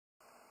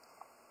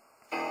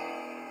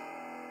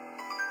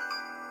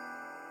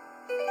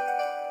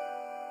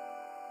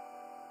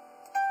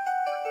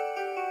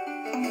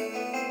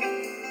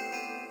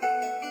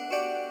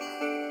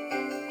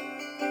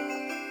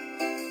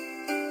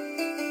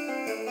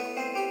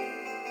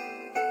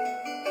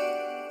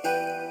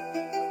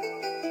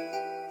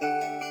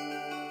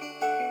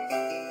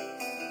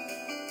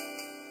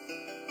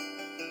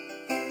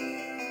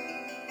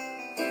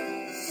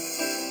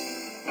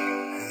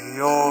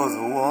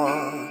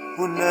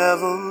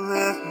never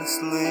let me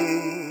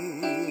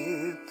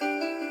sleep.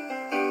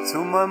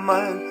 Through my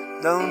mind,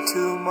 down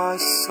to my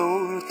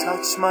soul,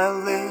 touch my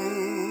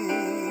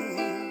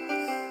lips.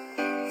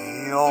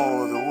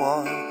 You're the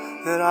one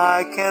that I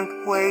can't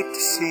wait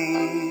to see.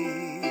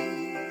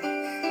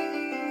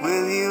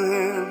 With you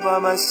here by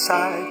my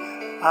side,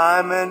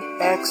 I'm in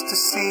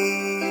ecstasy.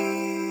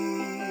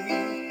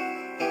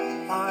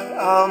 I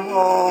am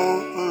all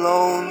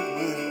alone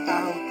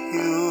without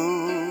you.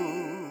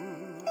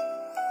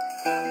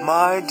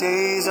 My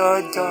days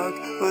are dark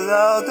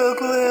without a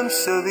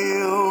glimpse of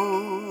you.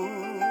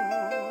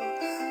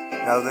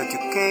 Now that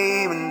you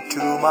came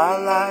into my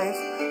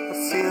life, I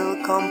feel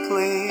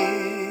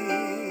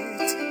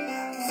complete.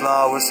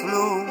 Flowers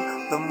bloom,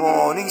 the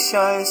morning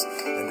shines,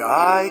 and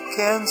I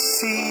can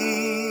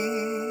see.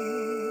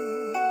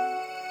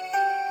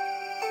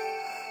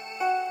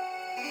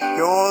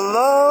 Your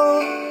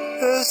love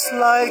is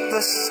like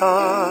the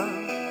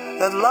sun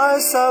that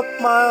lights up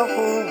my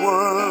whole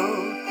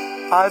world.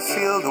 I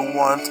feel the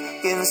warmth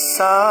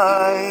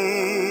inside.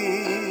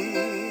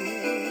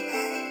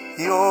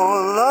 Your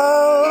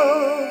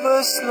love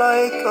is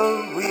like a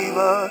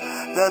river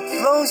that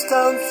flows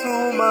down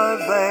through my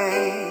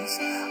veins.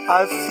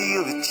 I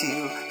feel the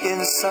chill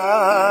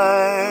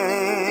inside.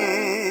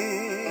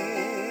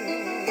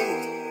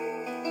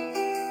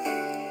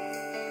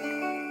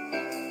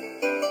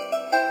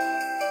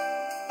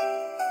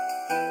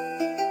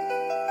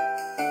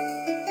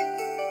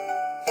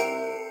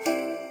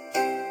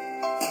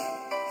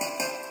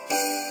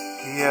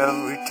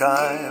 Every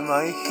time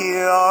I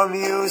hear our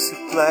music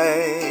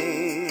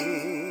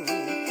play,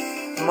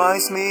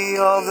 reminds me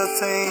of the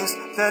things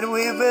that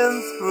we've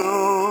been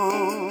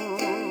through.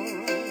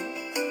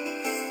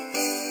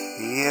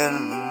 In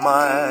my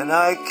mind,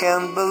 I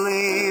can't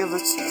believe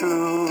it's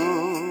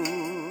true,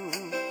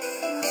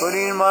 but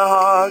in my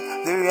heart,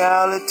 the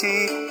reality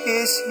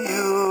is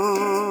you.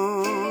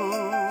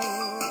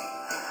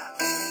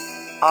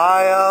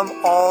 I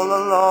am all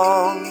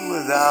alone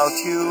without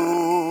you.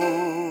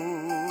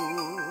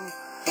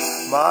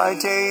 My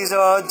days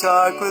are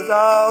dark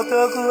without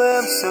a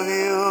glimpse of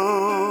you.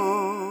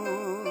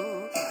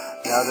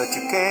 Now that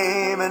you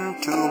came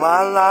into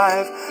my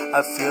life,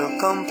 I feel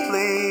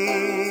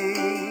complete.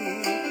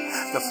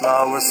 The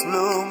flowers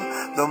bloom,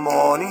 the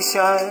morning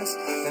shines,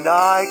 and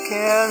I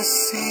can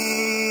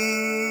see.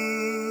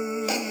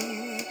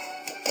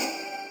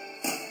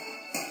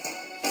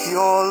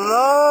 Your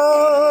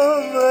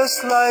love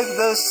is like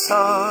the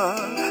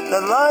sun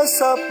that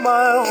lights up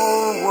my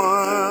whole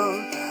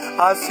world.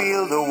 I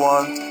feel the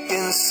warmth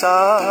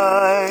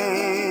inside.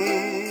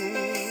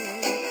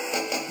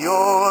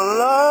 Your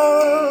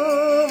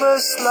love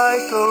is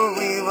like a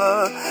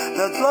river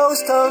that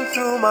flows down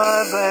through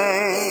my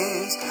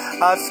veins.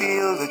 I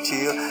feel the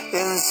chill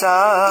inside.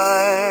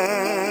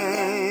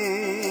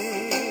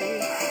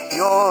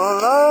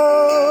 Your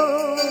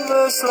love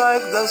is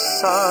like the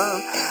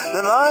sun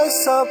that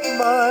lights up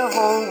my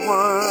whole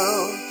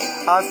world.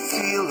 I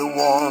feel the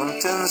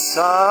warmth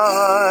inside.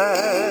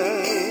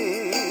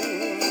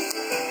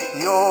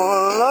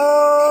 Your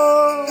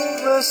love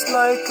is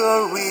like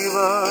a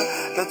river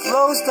that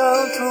flows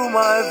down through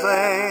my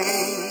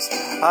veins.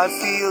 I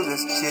feel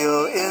this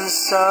chill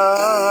inside.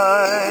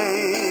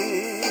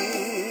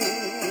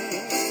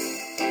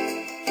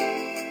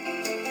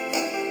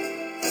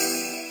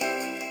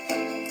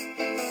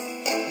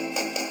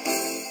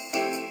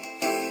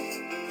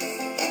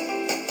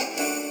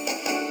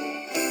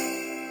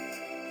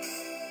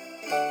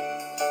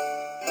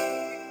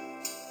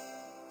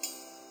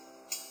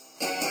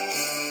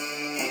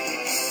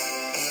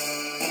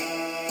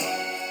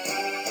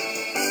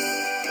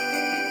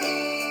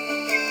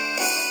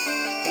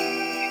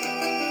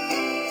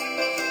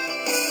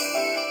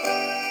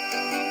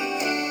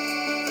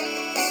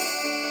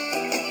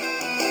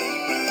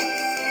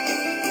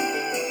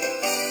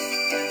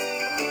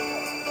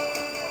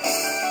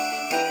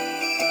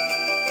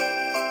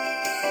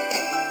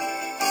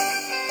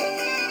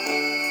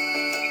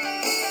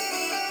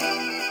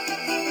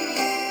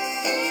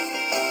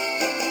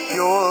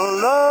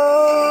 Your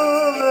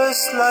love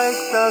is like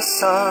the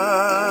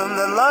sun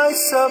that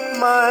lights up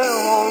my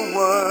whole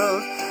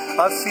world.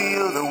 I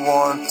feel the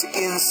warmth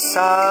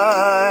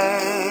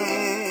inside.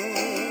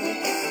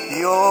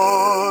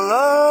 Your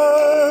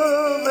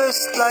love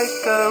is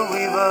like a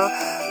river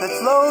that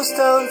flows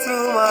down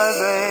through my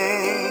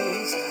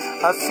veins.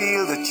 I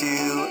feel the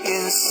chill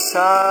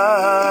inside.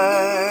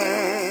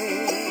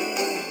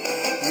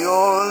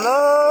 Your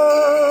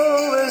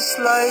love is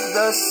like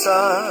the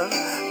sun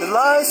that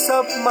lights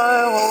up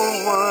my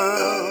whole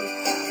world.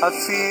 I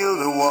feel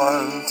the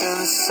warmth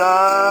inside.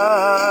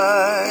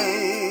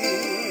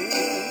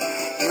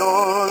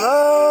 Your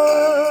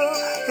love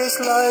is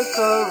like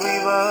a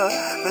river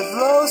that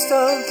flows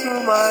down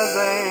through my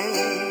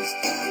veins.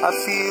 I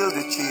feel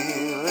the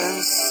chill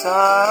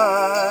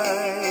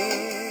inside.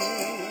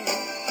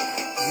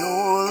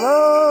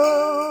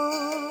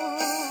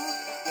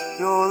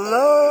 Your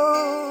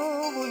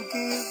love will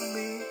give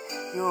me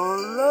your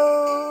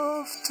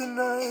love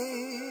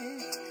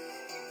tonight.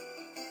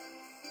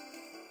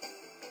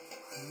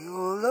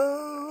 Your